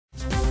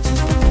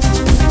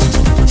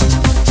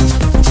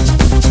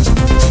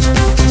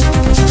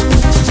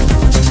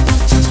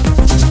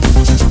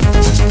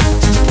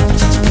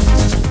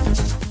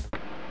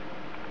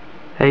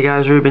Hey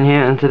guys, Ruben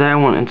here, and today I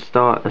wanted to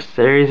start a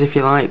series, if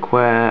you like,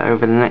 where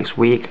over the next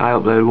week I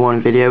upload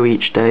one video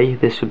each day.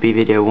 This would be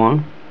video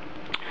 1,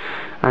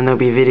 and there'll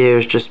be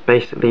videos just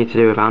basically to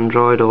do with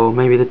Android, or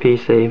maybe the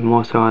PC,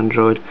 more so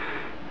Android,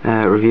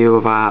 review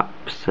of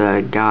apps,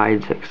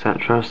 guides,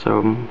 etc. So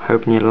I'm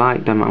hoping you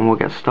like them, and we'll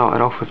get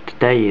started off with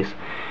today's,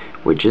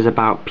 which is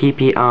about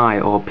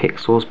PPI, or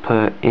pixels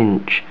per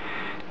inch.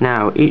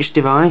 Now each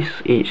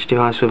device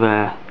with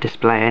a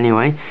display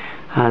anyway,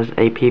 has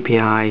a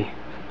PPI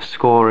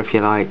score, if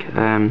you like.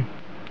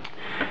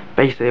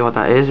 Basically what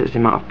that is the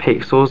amount of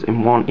pixels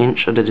in 1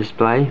 inch of the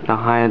display. The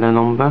higher the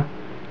number,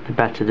 the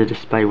better the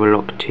display will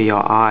look to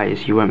your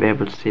eyes. You won't be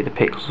able to see the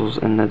pixels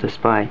in the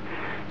display.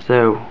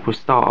 So we'll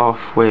start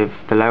off with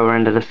the lower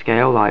end of the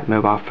scale, like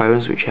mobile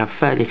phones, which you have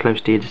fairly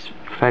close to your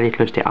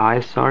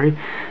eyes,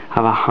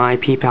 have a high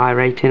PPI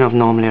rating of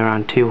normally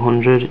around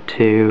 200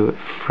 to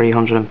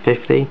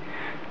 350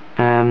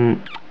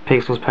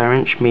 pixels per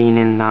inch,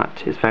 meaning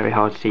that it's very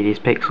hard to see these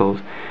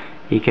pixels.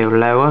 You go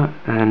lower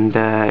and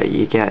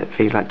you get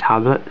things like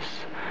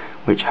tablets,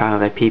 which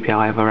have a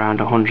PPI of around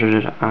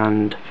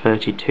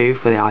 132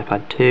 for the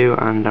iPad 2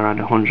 and around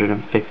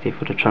 150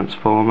 for the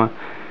Transformer,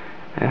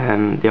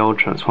 the old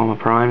Transformer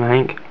Prime, I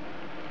think.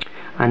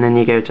 And then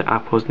you go to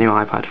Apple's new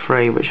iPad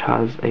 3, which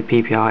has a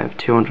PPI of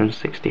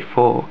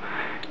 264.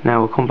 Now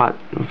we'll come back,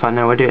 in fact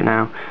no, we'll do it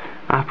now.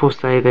 Apple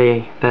say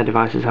their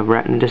devices have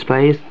Retina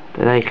displays.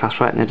 They class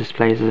Retina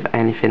displays as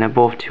anything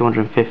above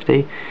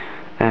 250.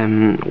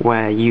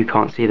 Where you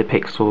can't see the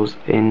pixels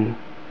in,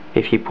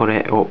 if you put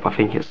it up, I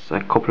think it's a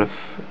couple of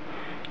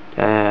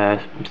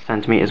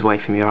centimeters away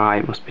from your eye.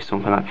 It must be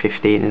something like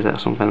 15, is it, or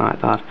something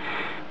like that.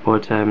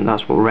 But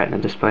that's what Retina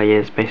display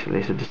is. Basically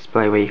it's a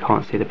display where you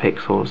can't see the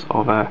pixels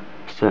of a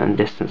certain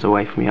distance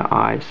away from your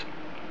eyes.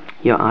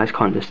 Your eyes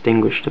can't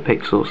distinguish the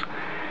pixels.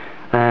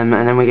 And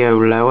then we go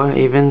lower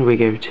even, we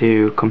go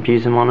to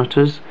computer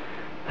monitors,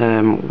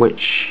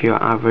 which your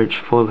average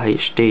full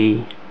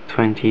HD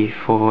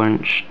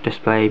 24-inch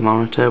display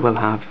monitor will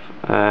have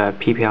a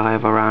PPI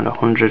of around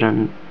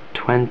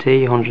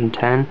 120,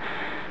 110.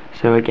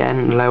 So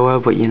again, lower,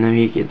 but you know,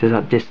 there's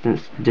that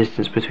distance. The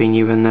distance between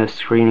you and the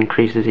screen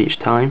increases each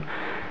time.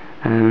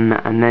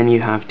 And then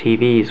you have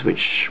TVs,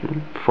 which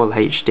full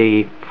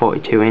HD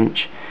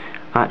 42-inch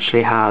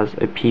actually has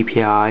a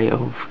PPI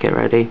of, get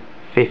ready,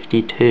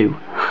 52.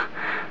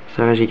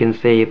 So as you can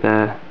see,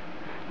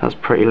 that's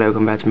pretty low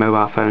compared to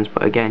mobile phones,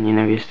 but again, you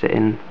know, you're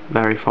sitting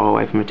very far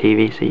away from a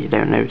TV, so you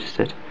don't notice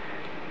it.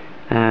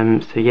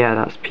 So yeah,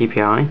 that's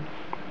PPI.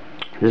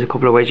 There's a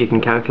couple of ways you can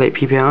calculate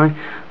PPI.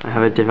 I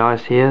have a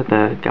device here,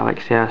 the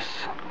Galaxy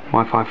S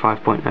Wi-Fi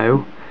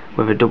 5.0,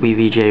 with a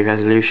WVGA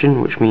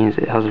resolution, which means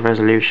it has a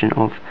resolution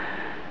of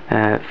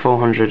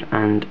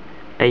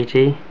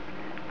 480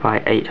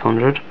 by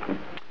 800.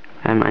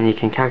 And you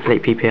can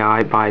calculate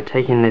PPI by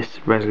taking this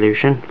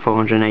resolution,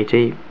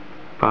 480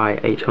 by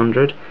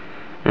 800,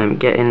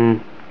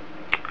 adding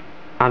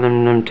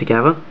them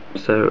together,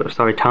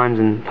 times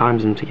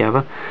them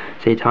together,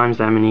 so you times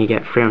them and you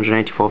get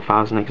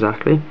 384,000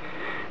 exactly.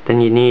 Then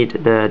you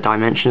need the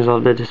dimensions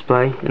of the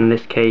display. In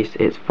this case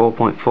it's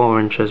 4.4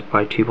 inches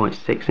by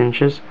 2.6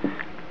 inches.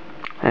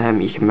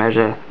 You can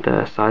measure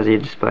the size of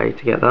your display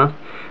to get that,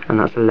 and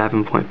that's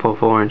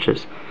 11.44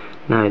 inches.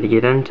 Now you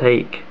then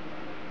take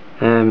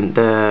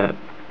the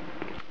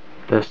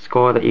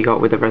score that you got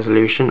with the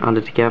resolution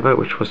added together,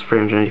 which was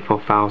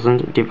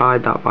 384,000,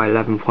 divide that by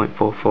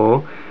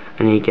 11.44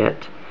 and you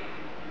get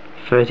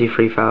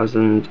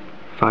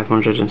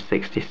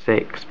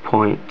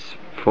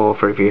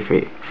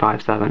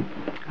 33,566.43357.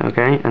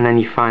 okay, and then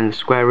you find the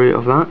square root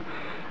of that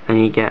and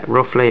you get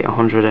roughly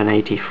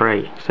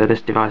 183. So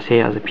this device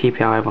here has a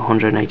PPI of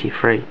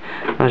 183.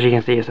 As you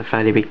can see, it's a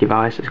fairly big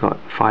device. It's got a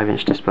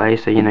 5-inch display,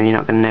 so you know you're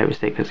not going to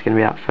notice it because it's going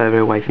to be that further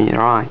away from your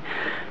eye.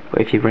 But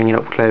if you bring it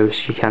up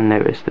close, you can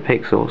notice the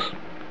pixels.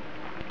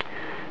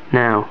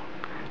 Now,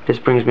 this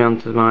brings me on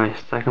to my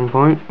second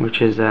point,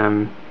 which is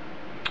that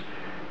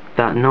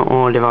not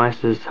all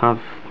devices have,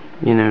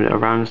 you know,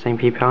 around the same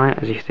PPI.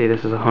 As you can see,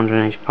 this is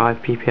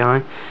 185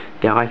 PPI.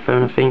 The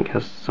iPhone, I think,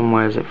 has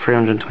somewhere at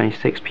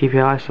 326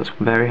 PPI, so that's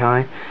very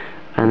high.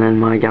 And then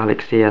my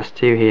Galaxy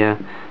S2 here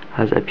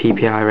has a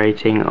PPI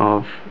rating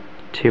of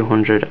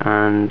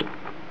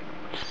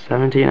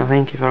 217, I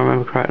think, if I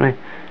remember correctly.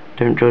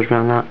 Don't judge me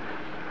on that.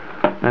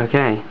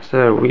 Okay,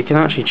 so we can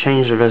actually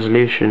change the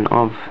resolution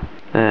of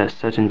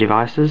certain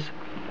devices.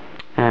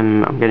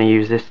 I'm going to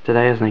use this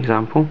today as an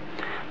example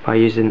by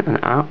using an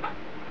app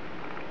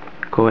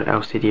called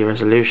LCD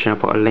Resolution. I'll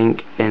put a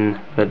link in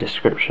the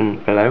description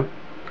below.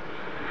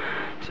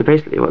 So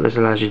basically what this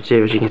allows you to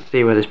do is, you can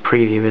see where this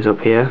preview is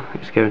up here,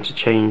 it's going to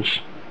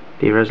change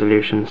the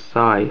resolution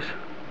size.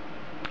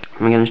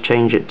 I'm going to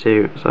change it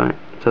to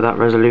that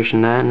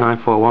resolution there,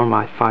 941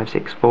 by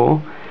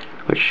 564,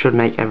 which should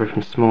make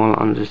everything smaller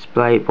on the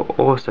display but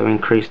also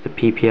increase the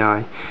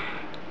PPI.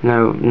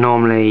 Now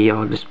normally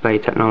your display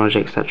technology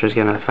etc is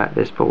going to affect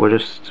this, but we'll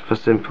just, for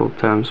simple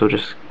terms, we'll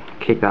just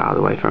kick that out of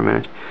the way for a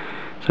minute.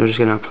 So I'm just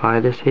going to apply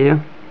this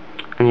here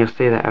and you'll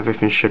see that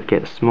everything should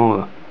get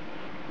smaller.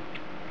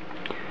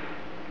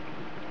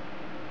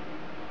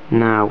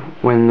 Now,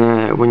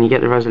 when you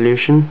get the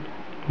resolution,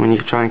 when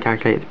you try and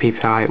calculate the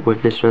ppi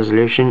with this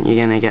resolution, you're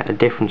going to get a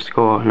different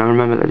score. Now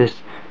remember that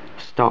this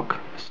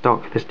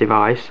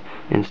device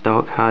in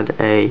stock had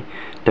a,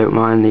 don't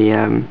mind the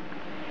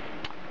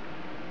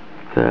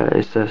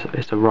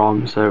it's a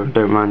ROM, so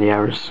don't mind the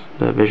errors,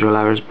 the visual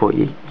errors, but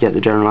you get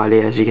the general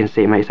idea. As you can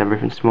see, it makes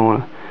everything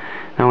smaller.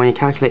 Now when you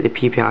calculate the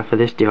ppi for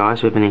this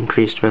device with an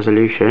increased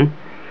resolution,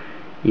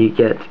 you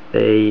get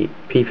a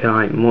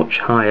ppi much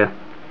higher.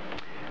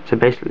 So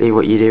basically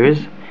what you do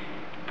is,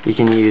 you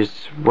can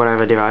use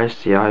whatever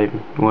device,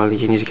 well, you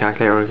can use a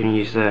calculator or you can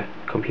use a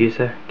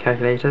computer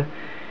calculator.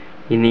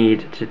 You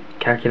need to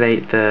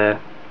calculate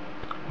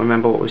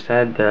remember what we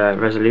said, the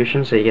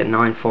resolution, so you get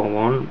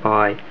 941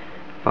 by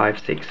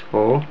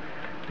 564,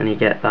 and you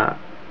get that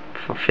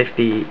for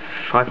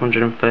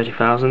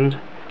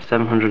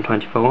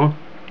 530,724, and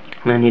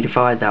then you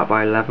divide that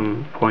by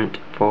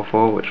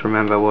 11.44, which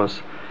remember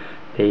was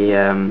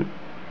the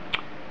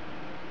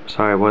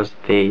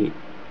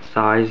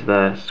size,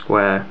 the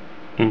square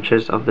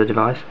inches of the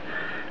device,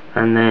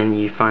 and then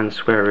you find the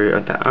square root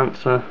of the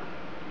answer,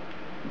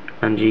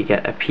 and you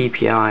get a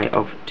ppi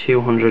of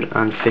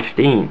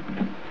 215.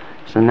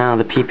 So now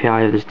the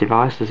ppi of this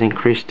device has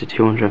increased to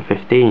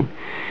 215,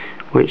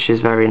 which is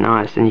very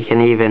nice, and you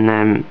can even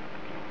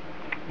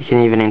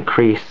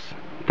increase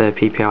the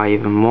ppi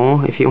even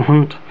more if you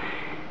want.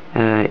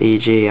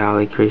 E.g., I'll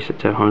increase it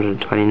to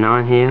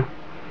 129 here,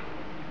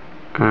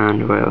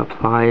 and we'll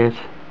apply it,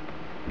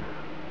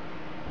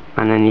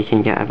 and then you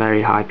can get a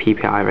very high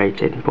ppi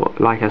rating. But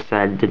like I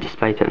said, the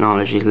display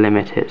technology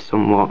limit it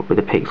somewhat with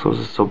the pixels,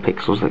 the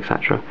sub-pixels,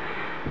 etc.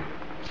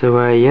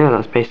 So yeah,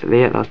 that's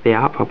basically it. That's the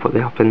app. I'll put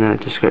the app in the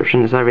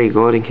description. It's very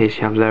good in case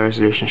you have low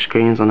resolution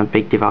screens on a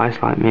big device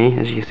like me.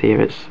 As you can see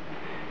here, it's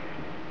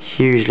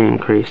hugely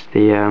increased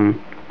the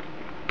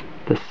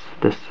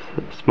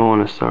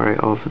smallness,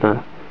 of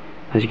the.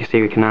 As you can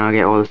see, we can now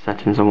get all the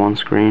settings on one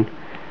screen.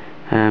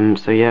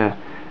 So yeah,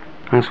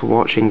 thanks for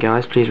watching,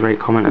 guys. Please rate,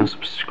 comment and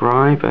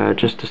subscribe.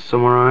 Just to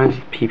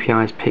summarise,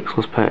 ppi is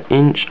pixels per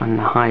inch, and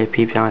the higher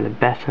ppi the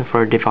better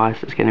for a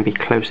device that's going to be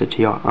closer to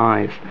your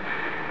eyes.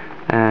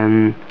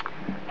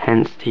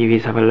 Hence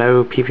TVs have a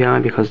low ppi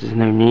because there's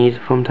no need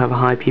for them to have a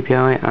high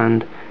ppi,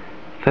 and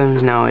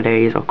phones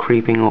nowadays are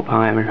creeping up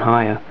higher and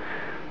higher.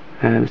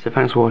 So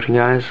thanks for watching,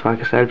 guys. Like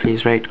I said,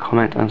 please rate,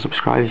 comment and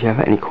subscribe. If you have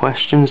any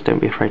questions, don't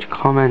be afraid to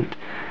comment,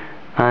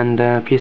 and peace.